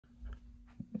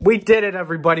We did it,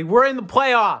 everybody. We're in the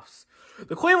playoffs.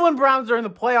 The Cleveland Browns are in the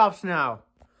playoffs now.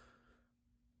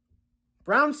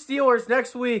 Browns Steelers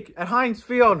next week at Heinz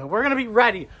Field. We're going to be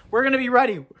ready. We're going to be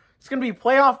ready. It's going to be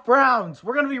playoff Browns.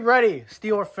 We're going to be ready,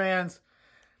 Steeler fans.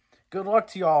 Good luck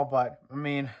to y'all, but, I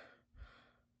mean,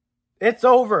 it's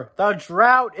over. The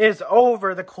drought is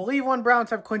over. The Cleveland Browns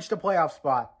have clinched a playoff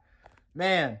spot.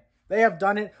 Man, they have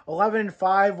done it.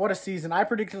 11-5. What a season. I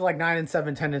predicted like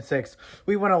 9-7, 10-6.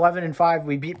 We went 11-5.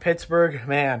 We beat Pittsburgh.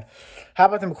 Man, how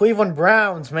about them Cleveland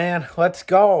Browns, man? Let's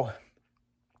go.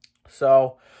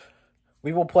 So,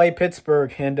 we will play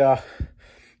Pittsburgh, and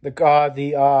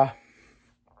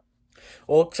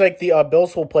looks like the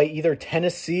Bills will play either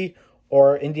Tennessee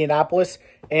or Indianapolis,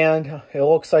 and it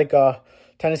looks like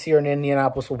Tennessee or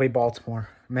Indianapolis will play Baltimore.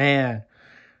 Man,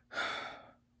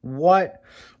 what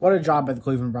a job by the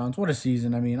Cleveland Browns. What a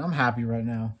season. I mean, I'm happy right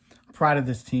now. I'm proud of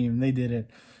this team. They did it.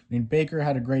 I mean, Baker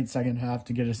had a great second half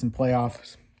to get us in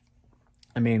playoffs.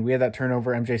 I mean, we had that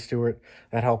turnover, MJ Stewart,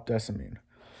 that helped us. I mean,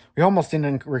 we almost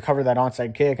didn't recover that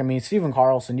onside kick. I mean, Steven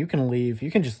Carlson, you can leave.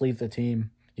 You can just leave the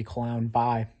team, you clown.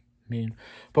 Bye. I mean,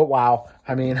 but wow.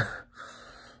 I mean,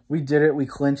 we did it. We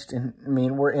clinched, and I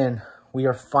mean, we're in. We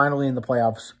are finally in the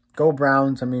playoffs. Go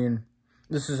Browns. I mean,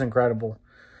 this is incredible.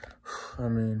 I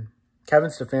mean, Kevin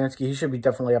Stefanski, he should be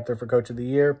definitely up there for Coach of the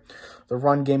Year. The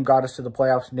run game got us to the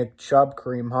playoffs. Nick Chubb,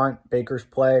 Kareem Hunt, Baker's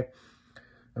play.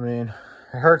 I mean,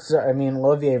 it hurts. I mean,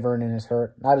 Olivier Vernon is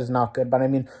hurt. That is not good. But, I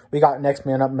mean, we got next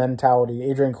man up mentality.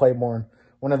 Adrian Claiborne,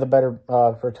 one of the better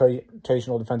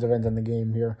rotational defensive ends in the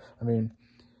game here. I mean,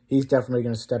 he's definitely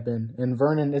going to step in. And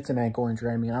Vernon, it's an ankle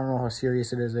injury. I mean, I don't know how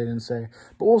serious it is. They didn't say.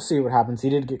 But we'll see what happens. He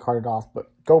did get carted off.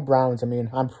 But go Browns. I mean,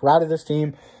 I'm proud of this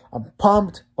team. I'm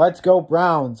pumped. Let's go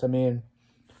Browns. I mean,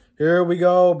 here we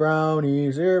go,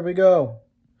 Brownies. Here we go.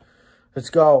 Let's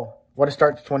go. What a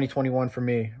start to 2021 for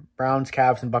me. Browns,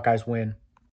 Cavs, and Buckeyes win.